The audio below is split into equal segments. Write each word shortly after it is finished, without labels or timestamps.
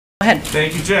ahead.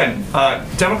 Thank you, Jen.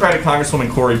 Democratic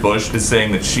Congresswoman Cori Bush is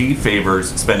saying that she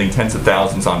favors spending tens of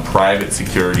thousands on private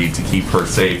security to keep her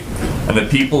safe, and that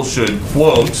people should,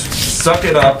 quote, suck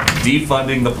it up,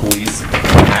 defunding the police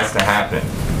has to happen.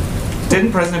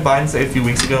 Didn't President Biden say a few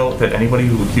weeks ago that anybody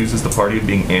who accuses the party of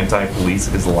being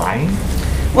anti-police is lying?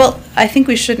 Well, I think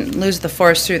we shouldn't lose the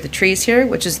forest through the trees here,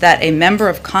 which is that a member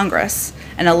of Congress,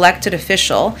 an elected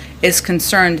official, is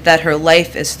concerned that her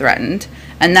life is threatened,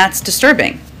 and that's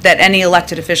disturbing, that any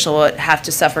elected official would have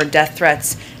to suffer death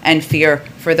threats and fear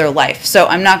for their life. So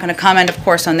I'm not going to comment, of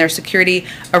course, on their security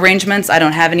arrangements. I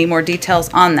don't have any more details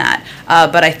on that,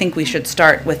 but I think we should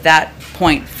start with that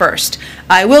point first.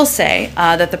 I will say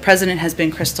that the president has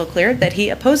been crystal clear that he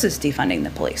opposes defunding the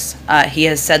police. He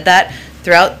has said that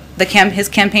throughout his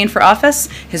campaign for office.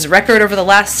 His record over the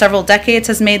last several decades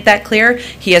has made that clear.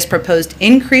 He has proposed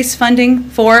increased funding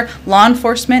for law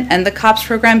enforcement and the COPS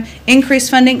program,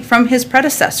 increased funding from his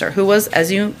predecessor, who was,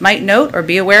 as you might note or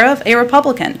be aware of, a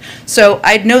Republican. So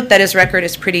I'd note that his record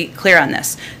is pretty clear on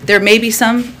this. There may be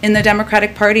some in the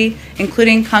Democratic Party,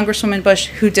 including Congresswoman Bush,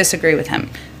 who disagree with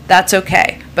him. That's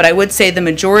okay. But I would say the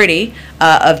majority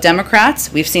of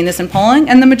Democrats, we've seen this in polling,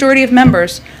 and the majority of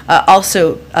members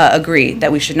also agree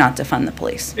that we should not defund the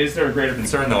police. Is there a greater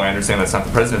concern, though? I understand that's not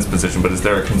the president's position, but is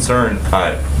there a concern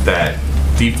that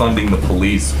defunding the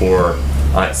police or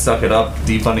suck it up,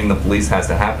 defunding the police has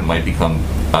to happen might become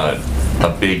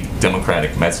a big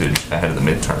Democratic message ahead of the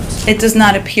midterms? It does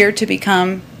not appear to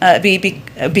becoming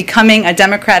a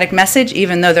Democratic message,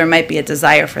 even though there might be a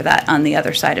desire for that on the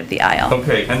other side of the aisle.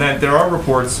 Okay, and then there are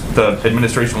reports the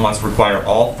administration wants to require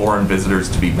all foreign visitors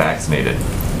to be vaccinated.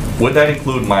 Would that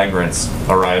include migrants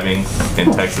arriving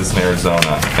in Texas and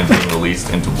Arizona and being released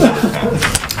into border towns?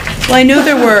 Well, I know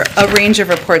there were a range of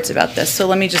reports about this, so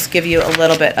let me just give you a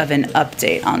little bit of an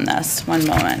update on this. One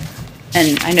moment.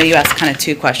 And I know you asked kind of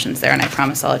two questions there, and I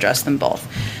promise I'll address them both.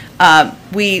 Let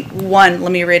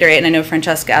me reiterate, and I know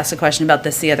Francesca asked a question about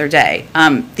this the other day,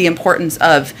 the importance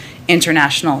of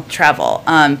international travel.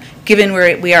 Given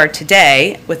where we are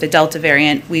today with the Delta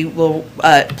variant, we will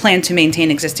plan to maintain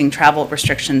existing travel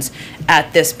restrictions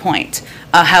at this point.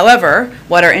 However,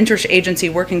 what our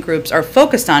interagency working groups are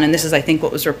focused on, and this is, I think,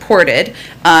 what was reported,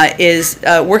 is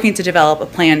working to develop a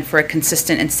plan for a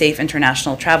consistent and safe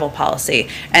international travel policy.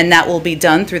 And that will be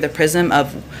done through the prism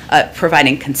of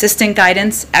providing consistent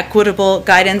guidance, equitable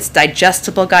guidance,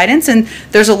 digestible guidance. And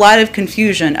there's a lot of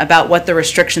confusion about what the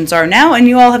restrictions are now, and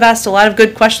you all have asked a lot of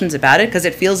good questions about it because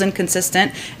it feels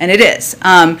inconsistent, and it is.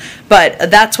 But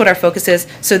that's what our focus is.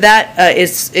 So that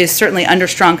is certainly under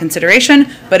strong consideration,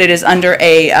 but it is under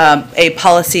a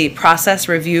policy process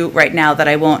review right now that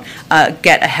I won't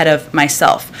get ahead of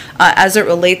myself. As it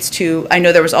relates to, I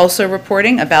know there was also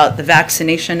reporting about the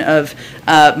vaccination of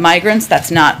migrants.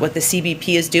 That's not what the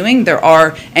CBP is doing. There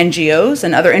are NGOs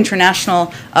and other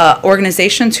international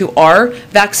organizations who are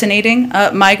vaccinating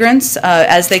migrants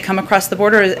as they come across the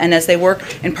border and as they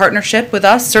work in partnership with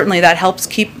us. Certainly that helps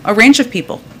keep a range of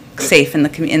people safe in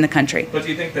the country. But do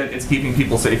you think that it's keeping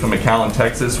people safe in McAllen,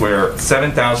 Texas, where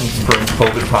 7,000 confirmed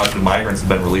COVID-positive migrants have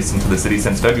been released into the city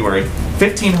since February,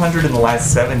 1,500 in the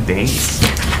last 7 days?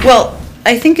 Well,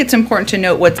 I think it's important to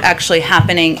note what's actually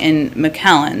happening in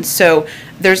McAllen. So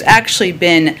there's actually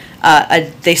been,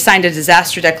 they signed a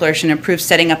disaster declaration and approved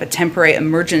setting up a temporary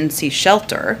emergency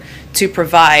shelter to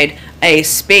provide a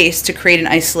space, to create an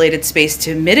isolated space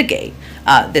to mitigate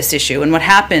this issue. And what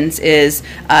happens is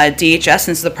DHS,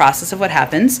 and this is the process of what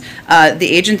happens, the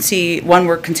agency,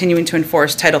 we're continuing to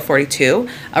enforce Title 42,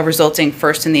 resulting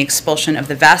first in the expulsion of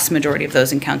the vast majority of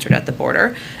those encountered at the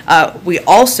border. We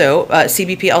also,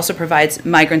 CBP also provides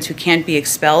migrants who can't be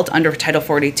expelled under Title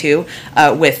 42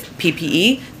 with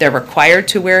PPE. They're required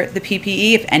to wear the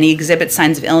PPE. If any exhibit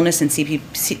signs of illness in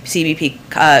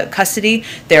CBP custody,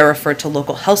 they're referred to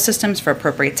local health systems for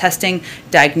appropriate testing,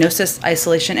 diagnosis,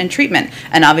 isolation, and treatment.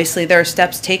 And obviously there are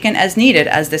steps taken as needed,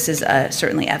 as this is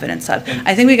certainly evidence of.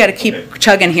 I think we got to keep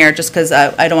chugging here just because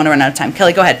I don't want to run out of time.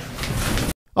 Kelly, go ahead.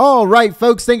 All right,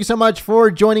 folks, thank you so much for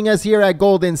joining us here at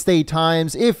Golden State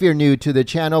Times. If you're new to the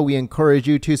channel, we encourage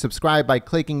you to subscribe by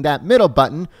clicking that middle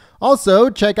button. Also,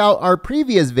 check out our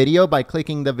previous video by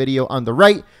clicking the video on the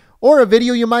right, or a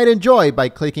video you might enjoy by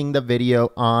clicking the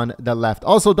video on the left.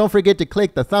 Also, don't forget to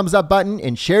click the thumbs up button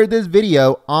and share this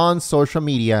video on social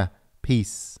media.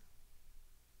 Peace.